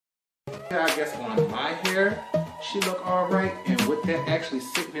I guess on my hair, she looked alright, and with that actually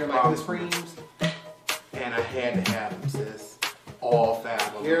sitting there like this frames, and I had to have them, sis. All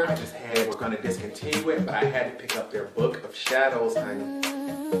 5 of them. I just had, we're gonna discontinue it, but I had to pick up their book of shadows, honey.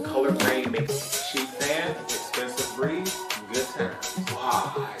 Color Grain makes cheap fan, expensive breeze, good times.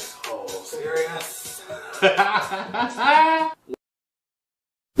 Why so serious?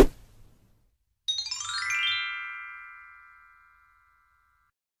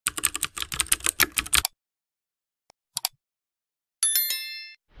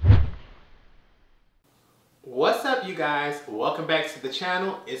 What's up, you guys? Welcome back to the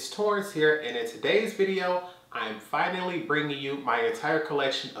channel. It's Torrence here, and in today's video I'm finally bringing you my entire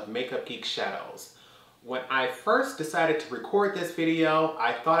collection of Makeup Geek shadows. When I first decided to record this video,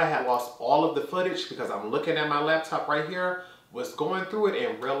 I thought I had lost all of the footage because I'm looking at my laptop right here, was going through it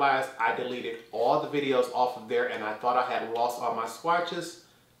and realized I deleted all the videos off of there, and I thought I had lost all my swatches.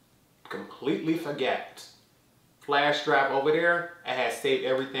 Completely forget. Flash drive over there, I had saved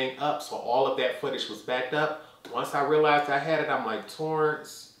everything up, so all of that footage was backed up. Once I realized I had it, I'm like,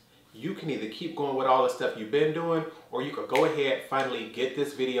 Torrence, you can either keep going with all the stuff you've been doing, or you could go ahead, finally get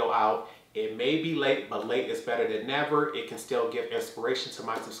this video out. It may be late, but late is better than never. It can still give inspiration to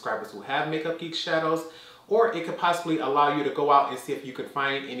my subscribers who have Makeup Geek shadows, or it could possibly allow you to go out and see if you can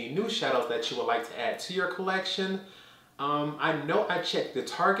find any new shadows that you would like to add to your collection. I know I checked the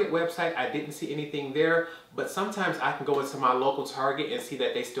Target website, I didn't see anything there, but sometimes I can go into my local Target and see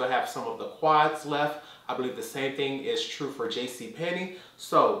that they still have some of the quads left. I believe the same thing is true for JCPenney.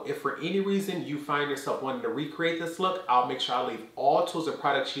 So if for any reason you find yourself wanting to recreate this look, I'll make sure I leave all tools and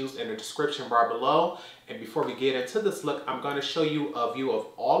products used in the description bar below. And before we get into this look, I'm going to show you a view of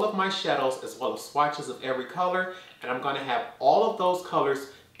all of my shadows as well as swatches of every color. And I'm going to have all of those colors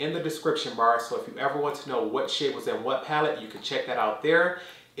in the description bar, so if you ever want to know what shade was in what palette, you can check that out there.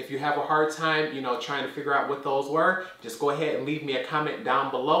 If you have a hard time, trying to figure out what those were, just go ahead and leave me a comment down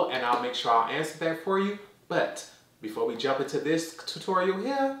below and I'll make sure I'll answer that for you. But before we jump into this tutorial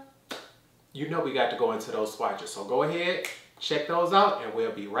here, we got to go into those swatches. So go ahead, check those out, and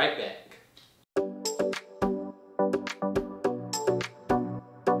we'll be right back.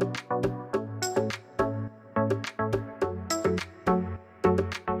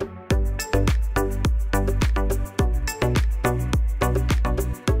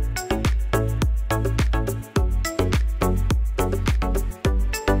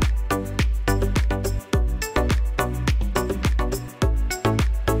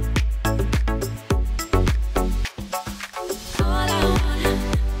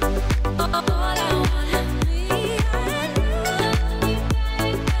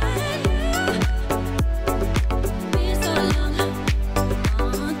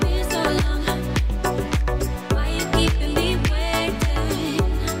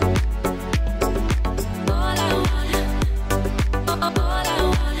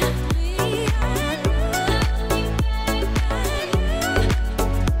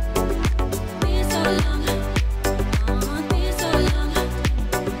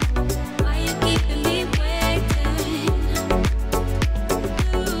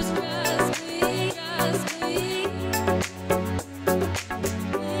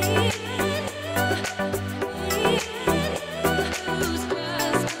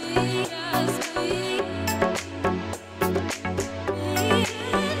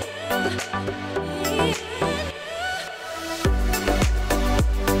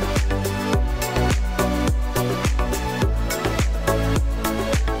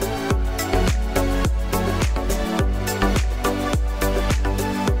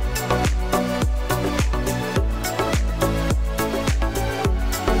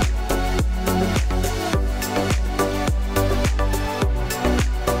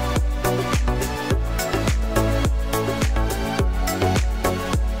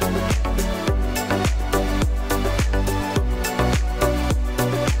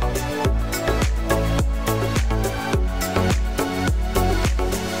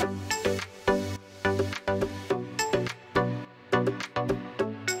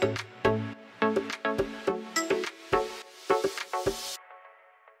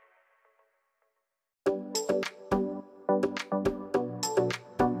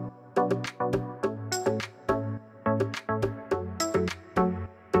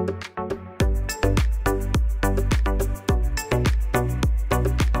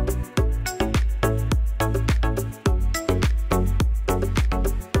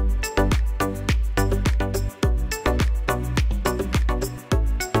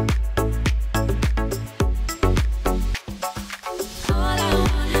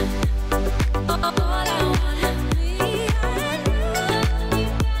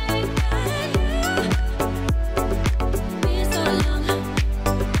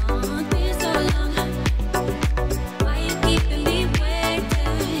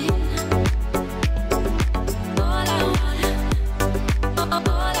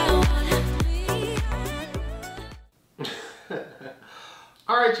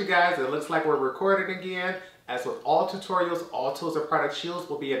 guys, it looks like we're recording again. As with all tutorials, all tools and products used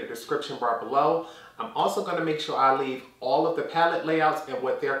will be in the description bar below. I'm also going to make sure I leave all of the palette layouts and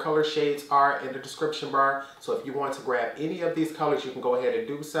what their color shades are in the description bar. So if you want to grab any of these colors, you can go ahead and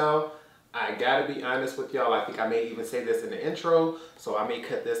do so. I gotta be honest with y'all, I think I may even say this in the intro, so I may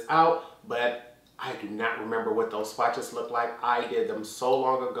cut this out, but I do not remember what those swatches look like. I did them so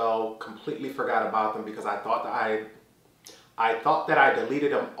long ago, completely forgot about them because I thought that I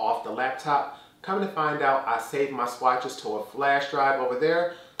deleted them off the laptop. Come to find out, I saved my swatches to a flash drive over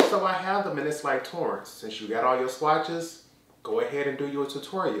there, so I have them, and it's like, Torrence, since you got all your swatches, go ahead and do your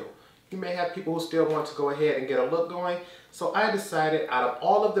tutorial. You may have people who still want to go ahead and get a look going, so I decided out of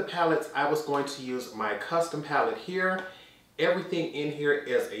all of the palettes, I was going to use my custom palette here. Everything in here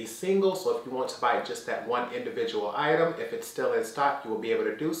is a single, so if you want to buy just that one individual item, if it's still in stock, you will be able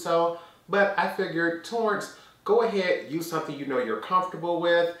to do so. But I figured, Torrence, go ahead, use something you know you're comfortable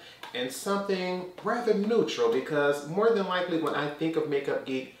with, and something rather neutral, because more than likely when I think of Makeup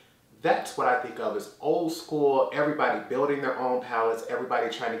Geek, that's what I think of as old school, everybody building their own palettes,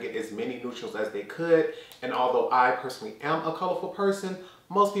 everybody trying to get as many neutrals as they could. And although I personally am a colorful person,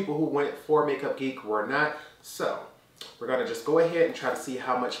 most people who went for Makeup Geek were not. So we're gonna just go ahead and try to see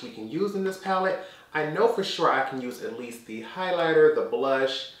how much we can use in this palette. I know for sure I can use at least the highlighter, the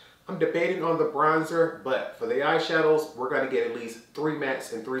blush. I'm debating on the bronzer, but for the eyeshadows, we're gonna get at least 3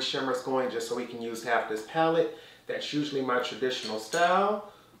 mattes and 3 shimmers going just so we can use half this palette. That's usually my traditional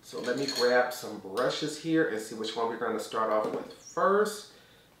style. So let me grab some brushes here and see which one we're going to start off with first.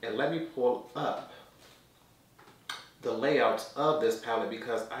 And let me pull up the layouts of this palette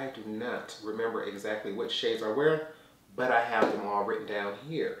because I do not remember exactly which shades are where, but I have them all written down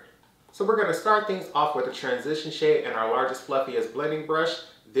here. So we're going to start things off with a transition shade and our largest, fluffiest blending brush.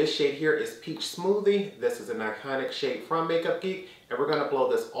 This shade here is Peach Smoothie. This is an iconic shade from Makeup Geek, and we're going to blow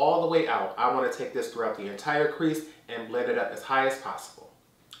this all the way out. I want to take this throughout the entire crease and blend it up as high as possible.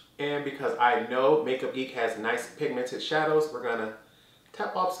 And because I know Makeup Geek has nice pigmented shadows, we're gonna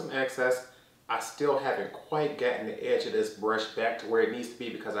tap off some excess. I still haven't quite gotten the edge of this brush back to where it needs to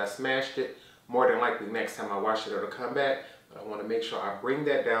be because I smashed it. More than likely next time I wash it, it'll come back. But I wanna make sure I bring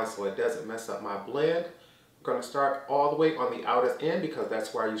that down so it doesn't mess up my blend. We're gonna start all the way on the outer end because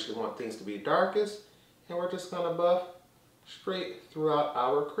that's where I usually want things to be darkest. And we're just gonna buff straight throughout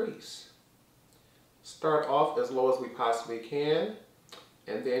our crease. Start off as low as we possibly can.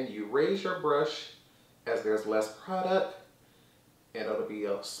 And then you raise your brush as there's less product, and it'll be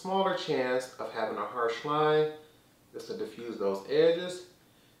a smaller chance of having a harsh line just to diffuse those edges.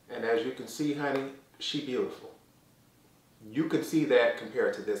 And as you can see, honey, she beautiful. You can see that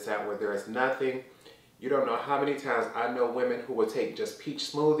compared to this side where there is nothing. You don't know how many times I know women who will take just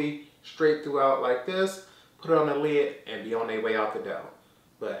Peach Smoothie straight throughout like this, put it on the lid, and be on their way out the door.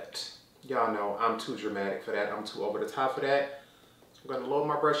 But y'all know I'm too dramatic for that. I'm too over the top for that. I'm going to load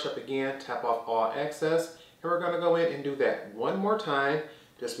my brush up again, tap off all excess, and we're going to go in and do that one more time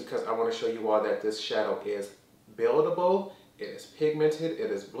just because I want to show you all that this shadow is buildable, it is pigmented, it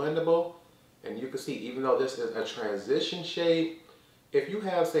is blendable, and you can see even though this is a transition shade, if you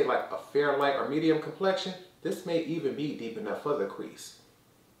have say like a fair light or medium complexion, this may even be deep enough for the crease.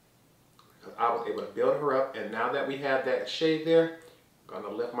 Because I was able to build her up, and now that we have that shade there, I'm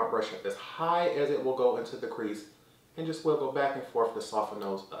going to lift my brush up as high as it will go into the crease and just wiggle back and forth to soften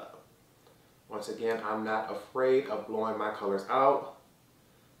those up. Once again, I'm not afraid of blowing my colors out.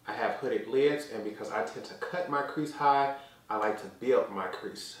 I have hooded lids, and because I tend to cut my crease high, I like to build my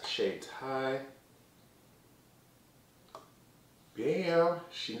crease shades high. Bam,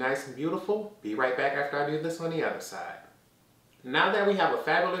 she nice and beautiful. Be right back after I do this on the other side. Now that we have a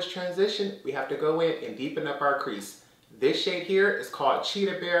fabulous transition, we have to go in and deepen up our crease. This shade here is called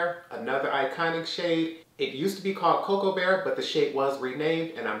Cheetah Bear, another iconic shade. It used to be called Cocoa Bear, but the shade was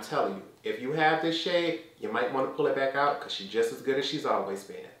renamed, and I'm telling you, if you have this shade, you might want to pull it back out because she's just as good as she's always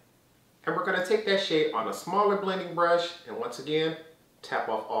been. And we're going to take that shade on a smaller blending brush, and once again, tap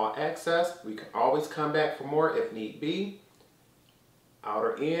off all excess. We can always come back for more if need be.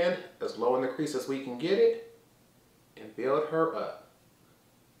 Outer end, as low in the crease as we can get it, and build her up.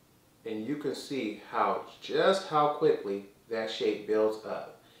 And you can see just how quickly that shade builds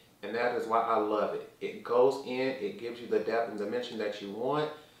up. And that is why I love it. It goes in, it gives you the depth and dimension that you want,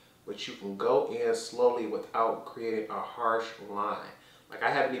 but you can go in slowly without creating a harsh line. Like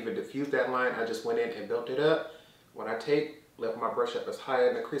I haven't even diffused that line, I just went in and built it up. When I lift my brush up as high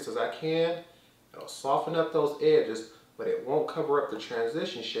in the crease as I can, it'll soften up those edges, but it won't cover up the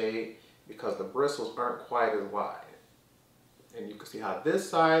transition shade because the bristles aren't quite as wide. And you can see how this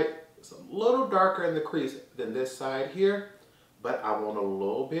side is a little darker in the crease than this side here. but I want a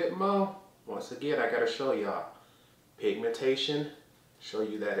little bit more. Once again, I gotta show y'all pigmentation, show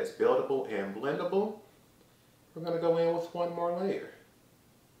you that it's buildable and blendable. We're gonna go in with one more layer.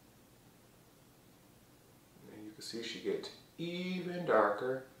 And you can see she gets even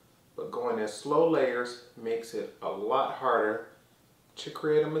darker, but going in slow layers makes it a lot harder to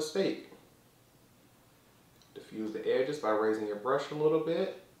create a mistake. Diffuse the edges by raising your brush a little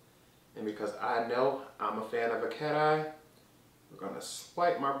bit. And because I know I'm a fan of a cat eye, we're going to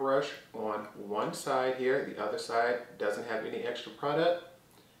swipe my brush on one side here. The other side doesn't have any extra product.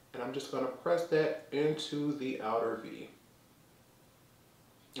 And I'm just going to press that into the outer V.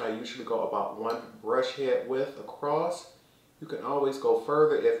 I usually go about one brush head width across. You can always go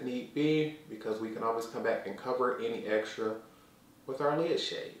further if need be, because we can always come back and cover any extra with our lid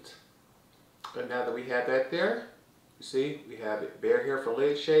shades. And now that we have that there, you see we have it bare here for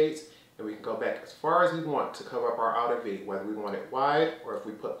lid shades, and we can go back as far as we want to cover up our outer V, whether we want it wide or if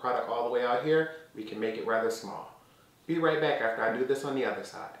we put product all the way out here, we can make it rather small. Be right back after I do this on the other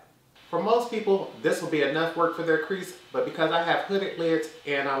side. For most people, this will be enough work for their crease, but because I have hooded lids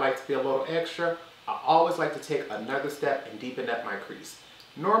and I like to be a little extra, I always like to take another step and deepen up my crease.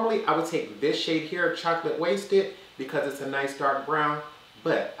 Normally, I would take this shade here, Chocolate Wasted, because it's a nice dark brown,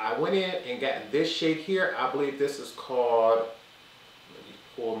 but I went in and got this shade here. I believe this is called, let me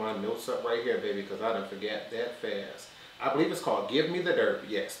pull my notes up right here, baby, because I done forget that fast. I believe it's called Give Me the Dirt.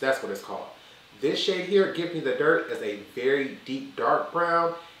 Yes, that's what it's called. This shade here, Give Me the Dirt, is a very deep dark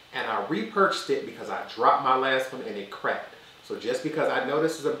brown, and I repurchased it because I dropped my last one and it cracked. So just because I know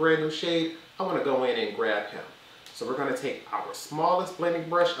this is a brand new shade, I want to go in and grab him. So we're going to take our smallest blending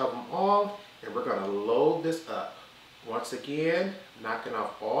brush of them all, and we're going to load this up. Once again, knocking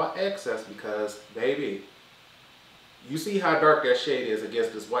off all excess because, baby, you see how dark that shade is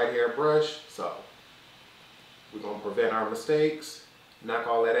against this white hair brush. So we're going to prevent our mistakes, knock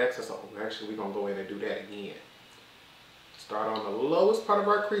all that excess off. Actually, we're going to go in and do that again. Start on the lowest part of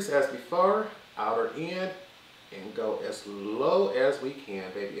our crease as before, outer end, and go as low as we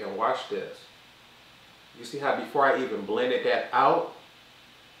can, baby. And watch this. You see how before I even blended that out,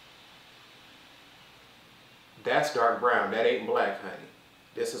 that's dark brown. That ain't black, honey.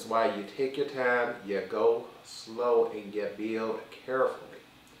 This is why you take your time, you go slow, and you build carefully.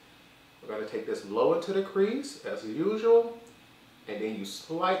 We're going to take this low into the crease as usual, and then you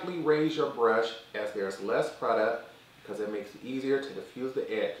slightly raise your brush as there's less product because it makes it easier to diffuse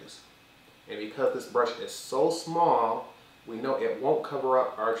the edges. And because this brush is so small, we know it won't cover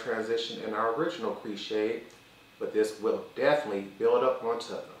up our transition in our original crease shade, but this will definitely build up on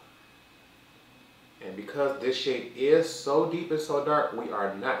top. And because this shade is so deep and so dark, we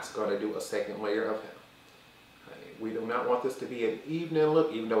are not going to do a second layer of him. We do not want this to be an evening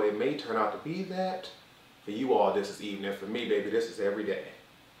look, even though it may turn out to be that. For you all, this is evening. For me, baby, this is every day.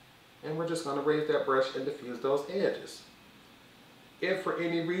 And we're just going to raise that brush and diffuse those edges. If for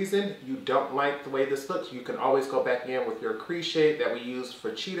any reason you don't like the way this looks, you can always go back in with your crease shade that we used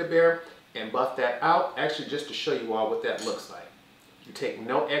for Cheetah Bear and buff that out, actually just to show you all what that looks like. You take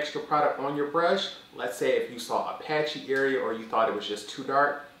no extra product on your brush. Let's say if you saw a patchy area or you thought it was just too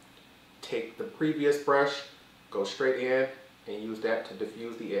dark, take the previous brush, go straight in and use that to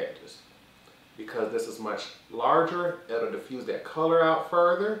diffuse the edges. Because this is much larger, it'll diffuse that color out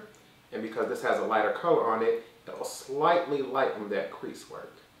further, and because this has a lighter color on it, it'll slightly lighten that crease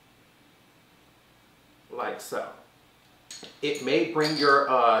work. Like so. It may bring your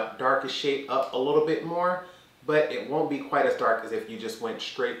darkest shade up a little bit more, but it won't be quite as dark as if you just went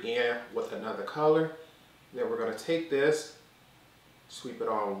straight in with another color. Then we're going to take this, sweep it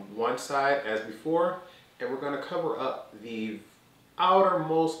on one side as before, and we're going to cover up the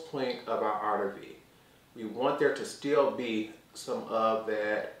outermost plank of our outer V. We want there to still be some of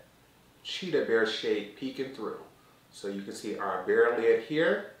that Cheetah Bear shade peeking through. So you can see our bear lid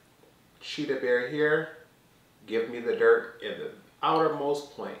here, Cheetah Bear here, Give Me the Dirt in the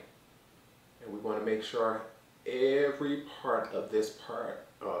outermost plank. And we want to make sure every part of this part,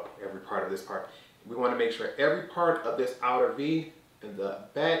 we want to make sure every part of this outer V in the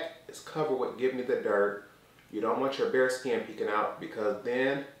back is covered with Give Me the Dirt. You don't want your bare skin peeking out because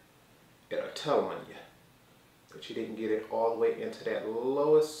then it'll tell on you that you didn't get it all the way into that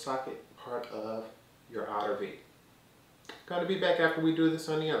lowest socket part of your outer V. Gonna be back after we do this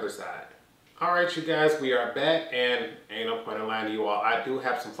on the other side. Alright you guys, we are back, and ain't no point in lying to you all. I do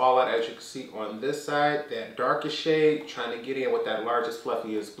have some fallout, as you can see on this side. That darkest shade, trying to get in with that largest,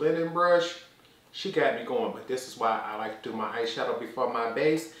 fluffiest blending brush. She got me going, but this is why I like to do my eyeshadow before my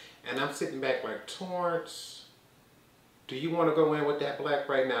base. And I'm sitting back like, Torrence, do you want to go in with that black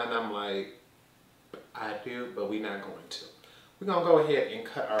right now? And I'm like, I do, but we're not going to. we're gonna go ahead and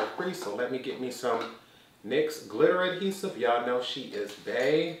cut our crease. So let me get me some NYX glitter adhesive. Y'all know she is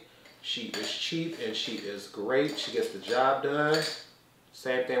bae. She is cheap and she is great. She gets the job done.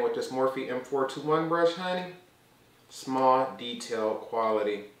 Same thing with this Morphe M421 brush, honey. Small, detail,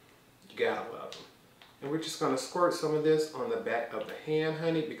 quality. You gotta love them. And we're just gonna squirt some of this on the back of the hand,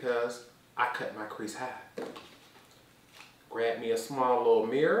 honey, because I cut my crease high. Grab me a small little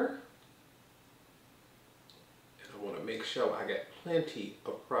mirror. And I wanna make sure I got plenty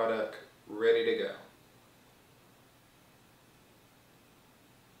of product ready to go.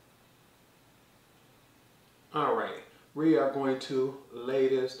 All right, we are going to lay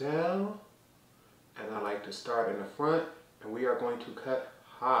this down. And I like to start in the front, and we are going to cut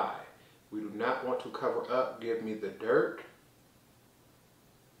high. We do not want to cover up, give me the dirt.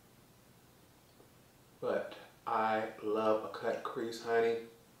 But I love a cut crease, honey.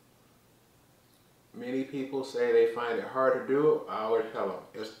 Many people say they find it hard to do. I always tell them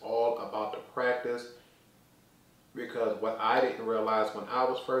it's all about the practice, because what I didn't realize when I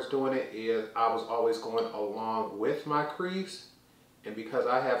was first doing it is I was always going along with my crease. And because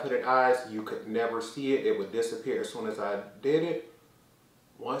I have hooded eyes, you could never see it. It would disappear as soon as I did it.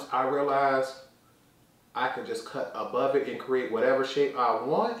 Once I realized I could just cut above it and create whatever shape I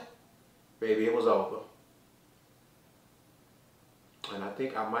want, baby, it was over. And I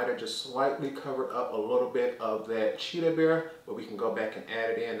think I might have just slightly covered up a little bit of that cheetah bear, but we can go back and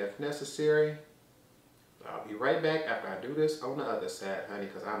add it in if necessary. I'll be right back after I do this on the other side, honey,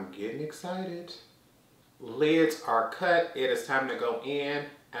 because I'm getting excited. Lids are cut. It is time to go in,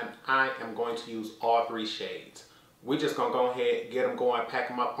 and I am going to use all 3 shades. We're just gonna go ahead, get them going, pack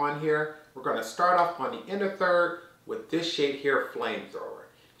them up on here. We're gonna start off on the inner third with this shade here, Flamethrower.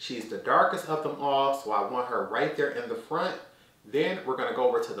 She's the darkest of them all, so I want her right there in the front. Then we're gonna go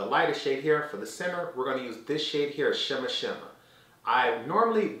over to the lightest shade here for the center. We're gonna use this shade here, Shimmer Shimmer. I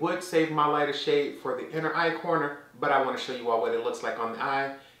normally would save my lightest shade for the inner eye corner, but I wanna show you all what it looks like on the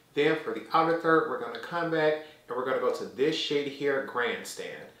eye. Then for the outer third, we're gonna come back and we're gonna go to this shade here,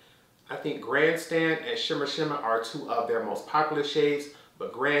 Grandstand. I think Grandstand and Shimmer Shimmer are 2 of their most popular shades,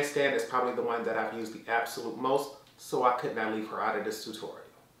 but Grandstand is probably the one that I've used the absolute most, so I could not leave her out of this tutorial.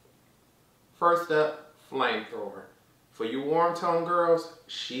 First up, Flamethrower. For you warm tone girls,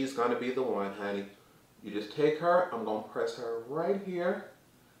 she's gonna be the one, honey. You just take her, I'm gonna press her right here.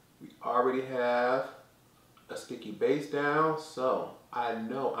 We already have a sticky base down, so I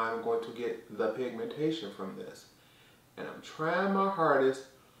know I'm going to get the pigmentation from this. And I'm trying my hardest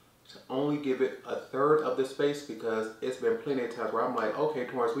to only give it 1/3 of the space, because it's been plenty of times where I'm like, okay,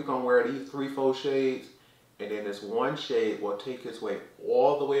 Torrence, we're gonna wear these 3-4 shades, and then this one shade will take its way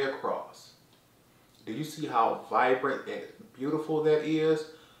all the way across. Do you see how vibrant and beautiful that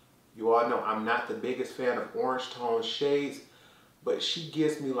is? You all know I'm not the biggest fan of orange tone shades, but she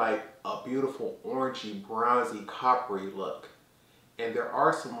gives me like a beautiful orangey, bronzy, coppery look. And there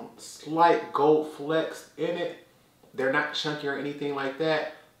are some slight gold flecks in it. They're not chunky or anything like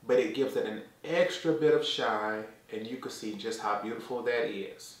that, but it gives it an extra bit of shine, and you can see just how beautiful that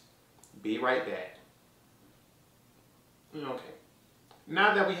is. Be right back. Okay.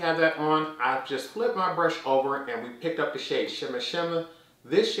 Now that we have that on, I've just flipped my brush over and we picked up the shade Shimmer Shimmer.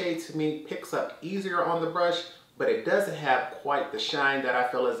 This shade to me picks up easier on the brush, but it doesn't have quite the shine that I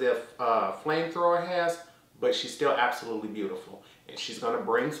feel as if Flamethrower has, but she's still absolutely beautiful. And she's gonna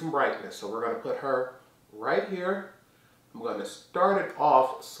bring some brightness. So we're gonna put her right here. I'm gonna start it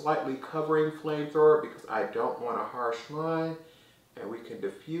off slightly covering Flamethrower because I don't want a harsh line. And we can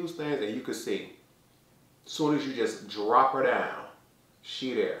diffuse things, and you can see, as soon as you just drop her down,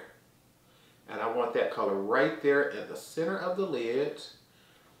 she there. And I want that color right there in the center of the lid.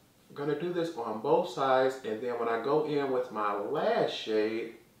 I'm gonna do this on both sides, and then when I go in with my last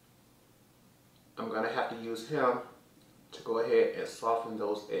shade, I'm gonna have to use him to go ahead and soften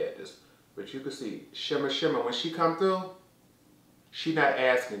those edges. But you can see, Shimmer Shimmer, when she come through, she's not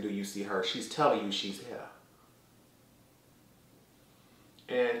asking, do you see her? She's telling you she's here.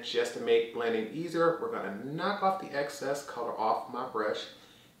 And just to make blending easier, we're gonna knock off the excess color off my brush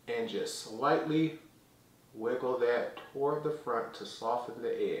and just slightly wiggle that toward the front to soften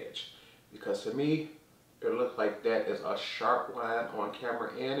the edge. Because to me, it looks like that is a sharp line on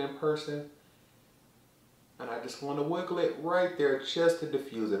camera and in person. And I just want to wiggle it right there just to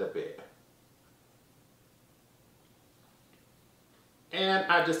diffuse it a bit. And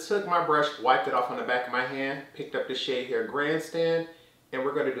I just took my brush, wiped it off on the back of my hand, picked up the shade here, Grandstand, and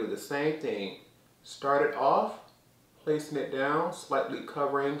we're going to do the same thing. Start it off, placing it down, slightly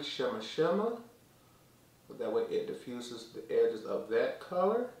covering Shimmer Shimmer. So that way it diffuses the edges of that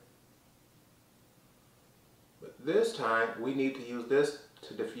color. But This time we need to use this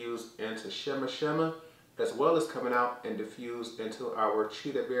to diffuse into Shimmer Shimmer, as well as coming out and diffuse into our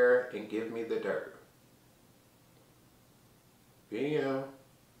Cheetah Bear and Give Me the Dirt. Bam.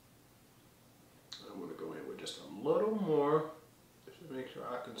 I'm going to go in with just a little more just to make sure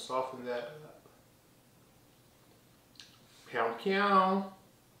I can soften that up. Pow pow.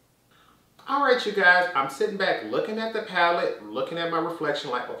 Alright you guys, I'm sitting back looking at the palette, looking at my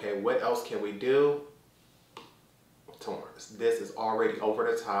reflection like, okay, what else can we do? Torrence, this is already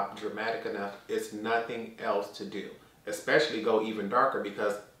over the top, dramatic enough. It's nothing else to do. Especially go even darker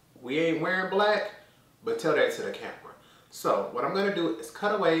because we ain't wearing black, but tell that to the camera. So what I'm going to do is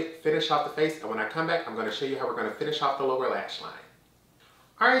cut away, finish off the face, and when I come back, I'm going to show you how we're going to finish off the lower lash line.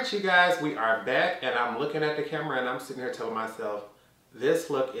 Alright you guys, we are back and I'm looking at the camera and I'm sitting here telling myself, this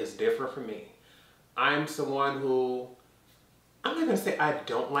look is different for me. I'm someone who, I'm not going to say I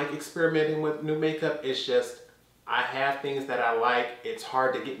don't like experimenting with new makeup, it's just I have things that I like, it's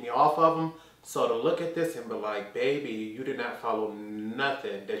hard to get me off of them. So to look at this and be like, baby, you did not follow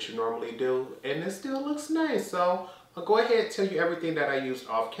nothing that you normally do, and it still looks nice. So I'll go ahead and tell you everything that I used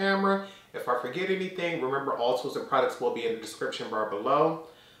off camera. If I forget anything, remember all tools and products will be in the description bar below.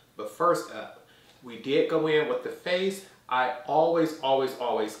 But first up, we did go in with the face. I always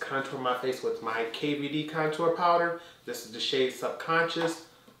contour my face with my KVD contour powder. This is the shade Subconscious.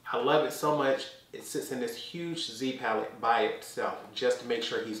 I love it so much. It sits in this huge Z palette by itself, just to make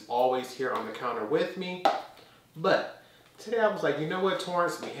sure he's always here on the counter with me. But today I was like, you know what,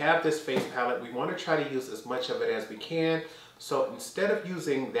 Torrence, we have this face palette. We want to try to use as much of it as we can. So instead of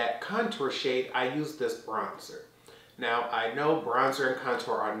using that contour shade, I use this bronzer. Now, I know bronzer and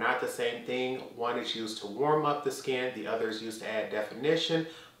contour are not the same thing. One is used to warm up the skin, the other is used to add definition.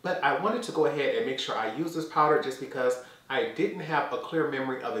 But I wanted to go ahead and make sure I use this powder just because I didn't have a clear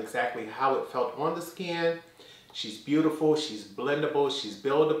memory of exactly how it felt on the skin. She's beautiful, she's blendable, she's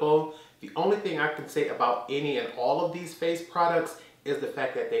buildable. The only thing I can say about any and all of these face products is the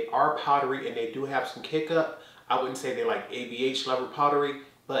fact that they are powdery and they do have some kick up. I wouldn't say they're like ABH level powdery,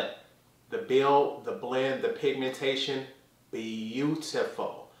 but the build, the blend, the pigmentation,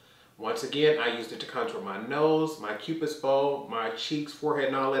 beautiful. Once again, I used it to contour my nose, my cupid's bow, my cheeks, forehead,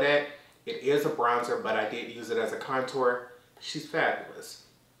 and all of that. It is a bronzer, but I did use it as a contour. She's fabulous.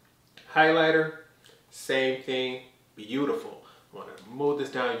 Highlighter, same thing, beautiful. I want to move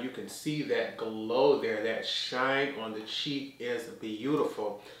this down. You can see that glow there, that shine on the cheek is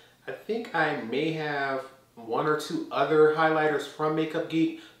beautiful. I think I may have one or two other highlighters from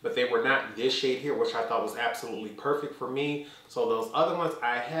MakeupGeek, but they were not this shade here, which I thought was absolutely perfect for me. So those other ones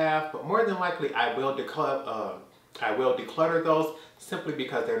I have, but more than likely I will declutter those simply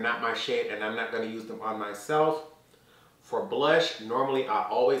because they're not my shade and I'm not going to use them on myself. For blush, normally I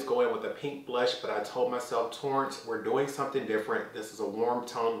always go in with a pink blush, but I told myself, Torrence, we're doing something different. This is a warm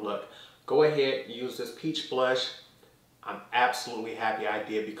tone look. Go ahead, use this peach blush. I'm absolutely happy I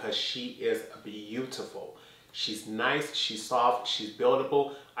did because she is beautiful. She's nice, she's soft, she's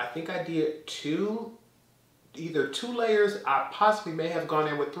buildable. I think I did either two layers. I possibly may have gone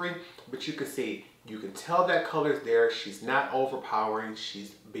in with three, but you can see, you can tell that color's there. She's not overpowering, she's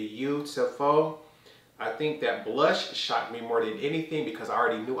beautiful. I think that blush shocked me more than anything because I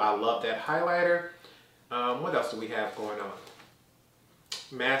already knew I loved that highlighter. What else do we have going on?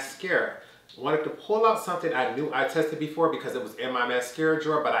 Mascara. Wanted to pull out something I knew I tested before because it was in my mascara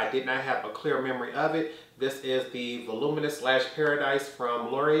drawer, but I did not have a clear memory of it. This is the Voluminous Lash Paradise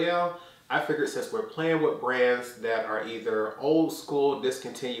from L'Oreal. I figured since we're playing with brands that are either old school,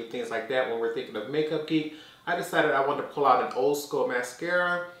 discontinued, things like that, when we're thinking of MakeupGeek, I decided I wanted to pull out an old school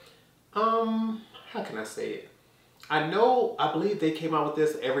mascara. How can I say it? I believe they came out with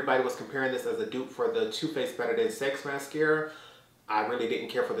this. Everybody was comparing this as a dupe for the Too Faced Better Than Sex mascara. I really didn't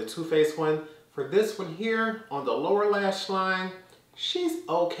care for the Too Faced one. For this one here, on the lower lash line, she's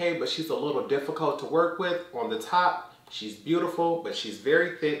okay, but she's a little difficult to work with. On the top, she's beautiful, but she's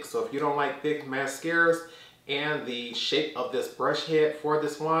very thick. So if you don't like thick mascaras, and the shape of this brush head for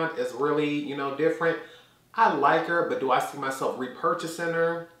this wand is really, you know, different. I like her, but do I see myself repurchasing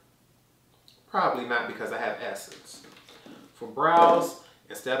her? Probably not, because I have Essence. For brows,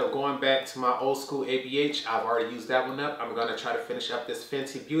 instead of going back to my old school ABH, I've already used that one up. I'm going to try to finish up this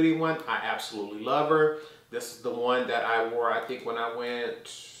Fenty Beauty one. I absolutely love her. This is the one that I wore, I think, when I went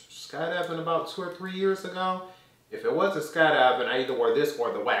skydiving about 2 or 3 years ago. If it wasn't skydiving, I either wore this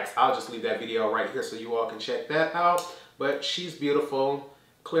or the wax. I'll just leave that video right here so you all can check that out. But she's beautiful.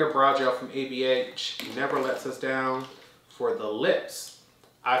 Clear brow gel from ABH. Never lets us down. For the lips,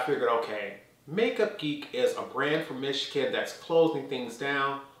 I figured, okay, MakeupGeek is a brand from Michigan that's closing things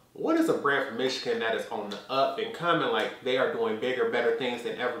down. what is a brand from Michigan that is on the up and coming, like they are doing bigger, better things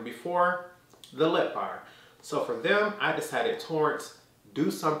than ever before? The Lip Bar. So for them, I decided, Torrence,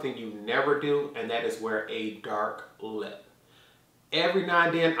 do something you never do, and that is wear a dark lip. Every now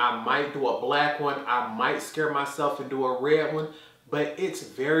and then, I might do a black one. I might scare myself and do a red one, but it's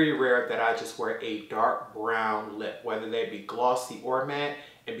very rare that I just wear a dark brown lip, whether they be glossy or matte.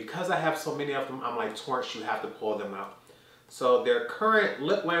 And because I have so many of them, I'm like, Torrence, you have to pull them out. So their current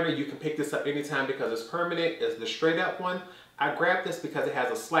lip liner, you can pick this up anytime because it's permanent, is the straight up one. I grabbed this because it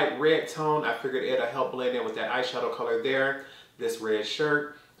has a slight red tone. I figured it'll help blend in with that eyeshadow color there, this red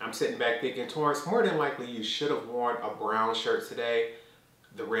shirt. I'm sitting back thinking, Torrence, more than likely you should have worn a brown shirt today.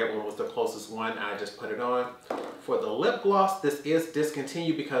 The red one was the closest one. I just put it on. For the lip gloss, this is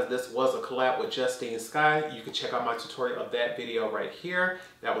discontinued because this was a collab with Justine Skye. You can check out my tutorial of that video right here.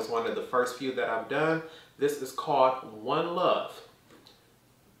 That was one of the first few that I've done. This is called One Love.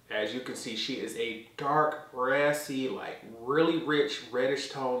 As you can see, she is a dark, brassy, like really rich reddish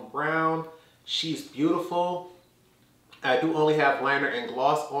tone brown. She's beautiful. I do only have liner and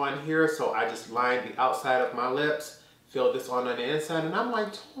gloss on here, so I just lined the outside of my lips, filled this on the inside, and I'm like,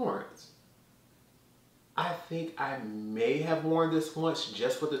 Torrence, I think I may have worn this once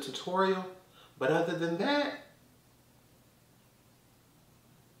just for the tutorial, but other than that,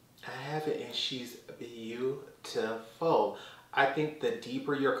 I haven't, and she's beautiful. I think the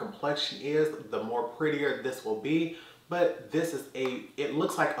deeper your complexion is, the more prettier this will be. But this is it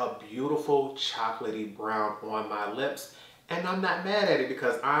looks like a beautiful chocolatey brown on my lips. And I'm not mad at it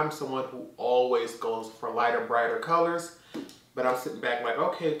because I'm someone who always goes for lighter, brighter colors. But I'm sitting back like,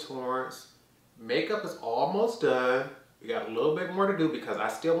 okay, Torrence, makeup is almost done. We got a little bit more to do because I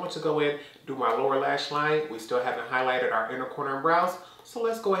still want to go in, do my lower lash line. We still haven't highlighted our inner corner and brows. So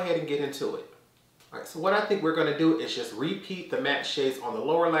let's go ahead and get into it. All right, so what I think we're gonna do is just repeat the matte shades on the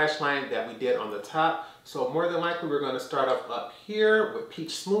lower lash line that we did on the top. So more than likely, we're gonna start off up here with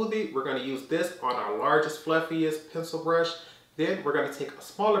Peach Smoothie. We're gonna use this on our largest, fluffiest pencil brush. Then we're gonna take a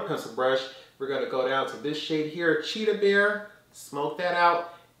smaller pencil brush. We're gonna go down to this shade here, Cheetah Bear, smoke that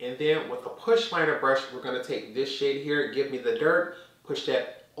out. And then with a push liner brush, we're gonna take this shade here, Give Me the Dirt, push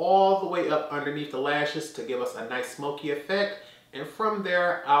that all the way up underneath the lashes to give us a nice smoky effect. And from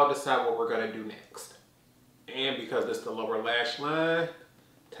there, I'll decide what we're gonna do next. And because this is the lower lash line,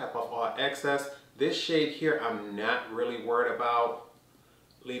 tap off all excess. This shade here, I'm not really worried about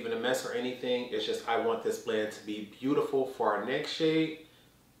leaving a mess or anything. It's just I want this blend to be beautiful for our next shade.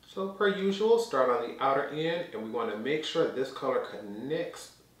 So per usual, start on the outer end, and we wanna make sure this color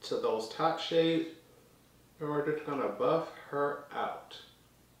connects to those top shades. And we're just gonna buff her out.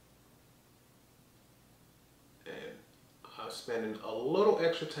 Spending a little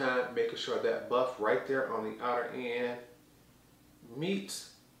extra time making sure that buff right there on the outer end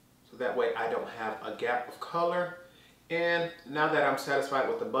meets, so that way I don't have a gap of color. And now that I'm satisfied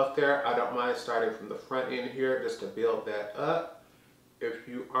with the buff there, I don't mind starting from the front end here just to build that up. If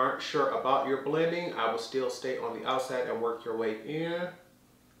you aren't sure about your blending, I will still stay on the outside and work your way in.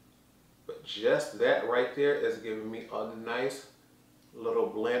 But just that right there is giving me a nice little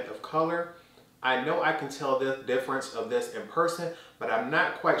blend of color. I know I can tell the difference of this in person, but I'm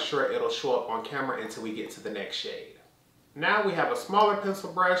not quite sure it'll show up on camera until we get to the next shade. Now we have a smaller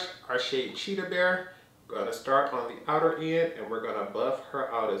pencil brush, our shade Cheetah Bear. We're gonna start on the outer end and we're gonna buff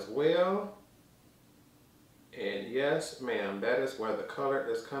her out as well. And yes, ma'am, that is where the color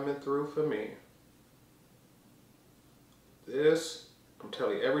is coming through for me. This, I'm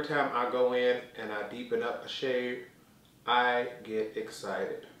telling you, every time I go in and I deepen up a shade, I get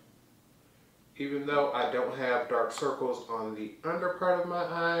excited. Even though I don't have dark circles on the under part of my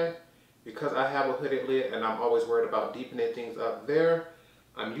eye, because I have a hooded lid and I'm always worried about deepening things up there,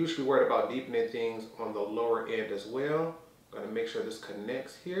 I'm usually worried about deepening things on the lower end as well. I'm gonna make sure this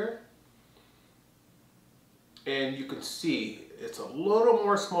connects here. And you can see it's a little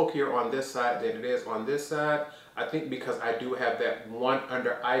more smokier on this side than it is on this side. I think because I do have that one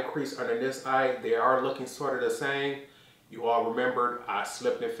under eye crease under this eye, they are looking sort of the same. You all remembered I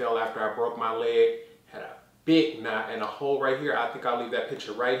slipped and fell after I broke my leg, had a big knot and a hole right here. I think I'll leave that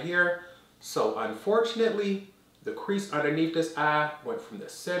picture right here. So unfortunately, the crease underneath this eye went from the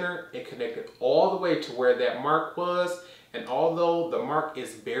center and connected all the way to where that mark was. And although the mark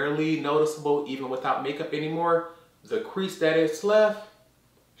is barely noticeable even without makeup anymore, the crease that is left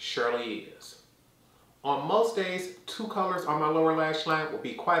surely is. On most days, 2 colors on my lower lash line will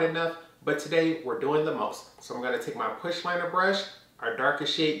be quite enough. But today we're doing the most. So I'm gonna take my push liner brush, our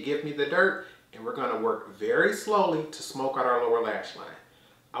darkest shade, Give Me the Dirt, and we're gonna work very slowly to smoke out our lower lash line.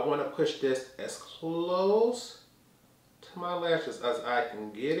 I wanna push this as close to my lashes as I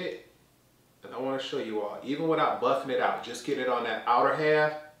can get it. And I want to show you all, even without buffing it out, just get it on that outer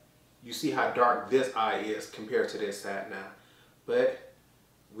half. You see how dark this eye is compared to this side now. But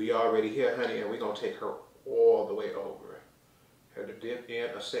we already here, honey, and we're going to take her all the way over. Had to dip in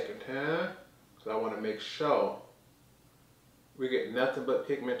a second time, because I want to make sure we get nothing but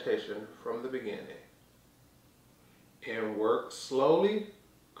pigmentation from the beginning. And work slowly,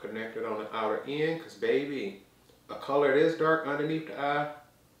 connect it on the outer end, because baby, a color this dark underneath the eye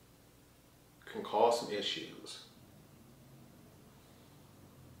can cause some issues.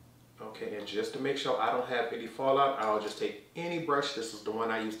 Okay, and just to make sure I don't have any fallout, I'll just take any brush. This is the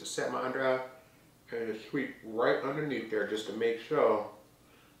one I used to set my under eye, and just sweep right underneath there just to make sure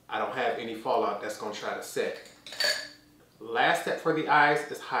I don't have any fallout that's going to try to set. Last step for the eyes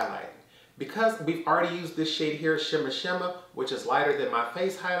is highlighting. Because we've already used this shade here, Shimmer Shimmer, which is lighter than my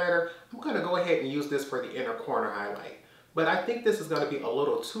face highlighter, I'm going to go ahead and use this for the inner corner highlight. But I think this is going to be a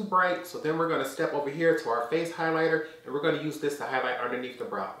little too bright, so then we're going to step over here to our face highlighter, and we're going to use this to highlight underneath the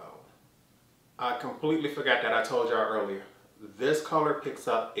brow bone. I completely forgot that I told y'all earlier. This color picks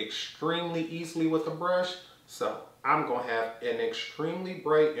up extremely easily with a brush, so I'm going to have an extremely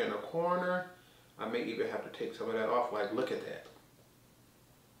bright inner corner. I may even have to take some of that off, like look at that.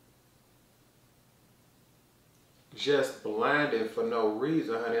 Just blinding for no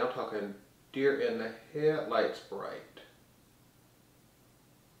reason, honey. I'm talking deer in the headlights bright.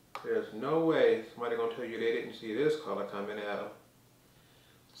 There's no way somebody gonna tell you they didn't see this color coming at them.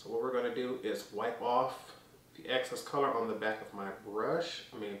 So what we're gonna do is wipe off the excess color on the back of my brush,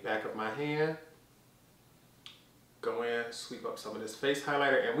 back of my hand. Go in, sweep up some of this face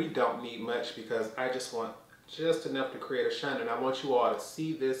highlighter, and we don't need much because I just want just enough to create a shine, and I want you all to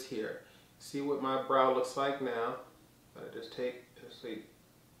see this here. See what my brow looks like now. I just take and sweep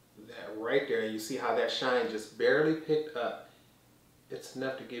that right there. You see how that shine just barely picked up. It's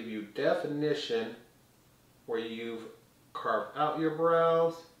enough to give you definition where you've carved out your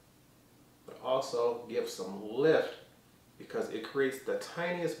brows, but also give some lift because it creates the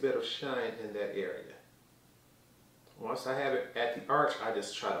tiniest bit of shine in that area. Once I have it at the arch, I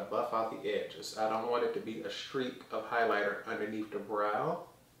just try to buff out the edges. I don't want it to be a streak of highlighter underneath the brow.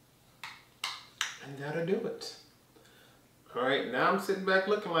 And that'll do it. All right, now I'm sitting back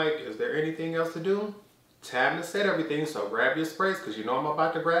looking like, is there anything else to do? Time to set everything, so grab your sprays because you know I'm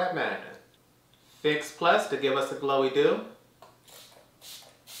about to grab mine. Fix Plus to give us a glowy do.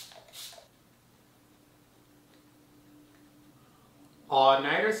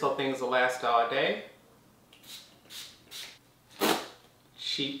 All-nighter so things will last all day.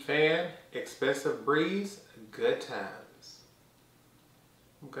 Cheap fan, expensive breeze, good times.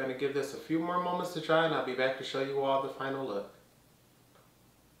 I'm going to give this a few more moments to dry and I'll be back to show you all the final look.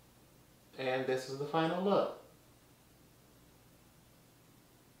 And this is the final look.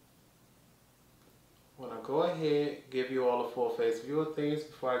 I want to go ahead, give you all a full face view of things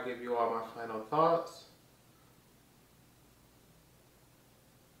before I give you all my final thoughts.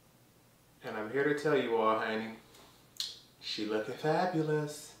 And I'm here to tell you all, honey, she looking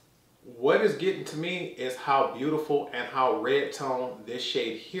fabulous. What is getting to me is how beautiful and how red tone this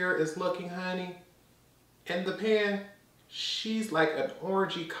shade here is looking, honey. In the pan, she's like an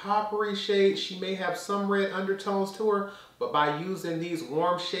orangey coppery shade. She may have some red undertones to her, but by using these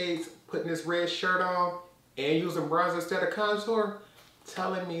warm shades, putting this red shirt on, and using bronzer instead of contour,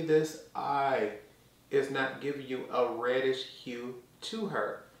 telling me this eye is not giving you a reddish hue to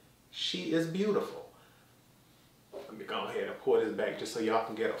her. She is beautiful. Let me go ahead and pull this back just so y'all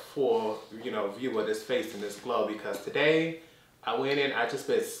can get a full, view of this face and this glow, because today I went in, I just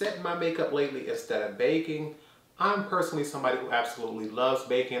been setting my makeup lately instead of baking. I'm personally somebody who absolutely loves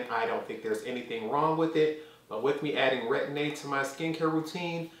baking. I don't think there's anything wrong with it, but with me adding retin-A to my skincare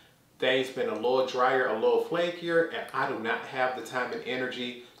routine, things been a little drier, a little flakier, and I do not have the time and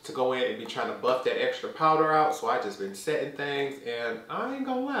energy to go in and be trying to buff that extra powder out, so I just been setting things, and I ain't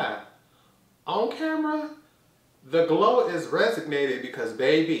gonna lie, on camera, the glow is resonated because,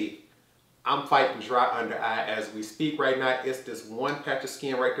 baby, I'm fighting dry under eye as we speak right now. It's this one patch of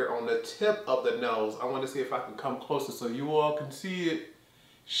skin right there on the tip of the nose. I want to see if I can come closer so you all can see it.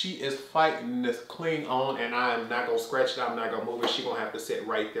 She is fighting this cling on, and I'm not going to scratch it. I'm not going to move it. She's going to have to sit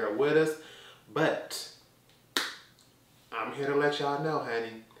right there with us. But I'm here to let y'all know,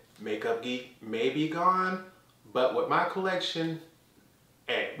 honey, Makeup Geek may be gone, but with my collection,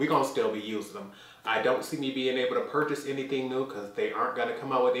 hey, we're going to still be using them. I don't see me being able to purchase anything new because they aren't going to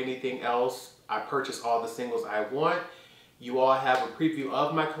come out with anything else. I purchase all the singles I want. You all have a preview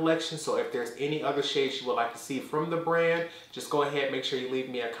of my collection, so if there's any other shades you would like to see from the brand, just go ahead, make sure you leave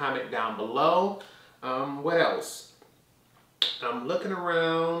me a comment down below. What else? I'm looking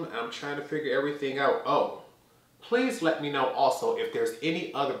around. I'm trying to figure everything out. Oh, please let me know also if there's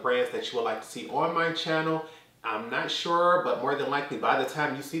any other brands that you would like to see on my channel. I'm not sure, but more than likely by the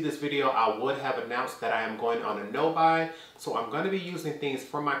time you see this video, I would have announced that I am going on a no-buy. So I'm going to be using things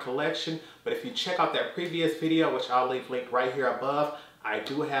from my collection. But if you check out that previous video, which I'll leave linked right here above, I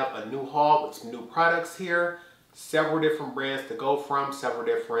do have a new haul with some new products here. Several different brands to go from, several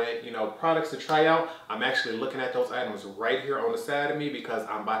different, products to try out. I'm actually looking at those items right here on the side of me because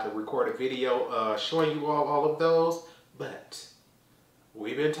I'm about to record a video showing you all of those. But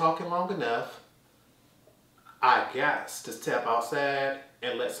we've been talking long enough. I guess to step outside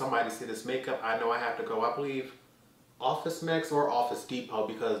and let somebody see this makeup. I know I have to go, I believe, Office Max or Office Depot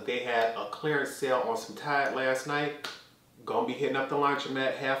because they had a clearance sale on some Tide last night. Gonna be hitting up the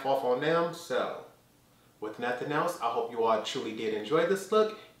laundromat half off on them, so. With nothing else, I hope you all truly did enjoy this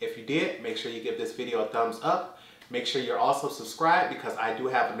look. If you did, make sure you give this video a thumbs up. Make sure you're also subscribed because I do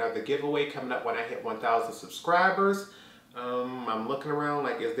have another giveaway coming up when I hit 1,000 subscribers. I'm looking around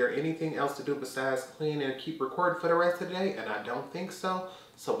like, is there anything else to do besides clean and keep recording for the rest of the day? And I don't think so.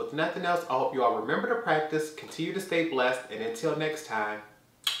 So with nothing else, I hope you all remember to practice, continue to stay blessed, and until next time,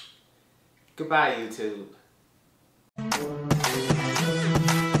 goodbye, YouTube.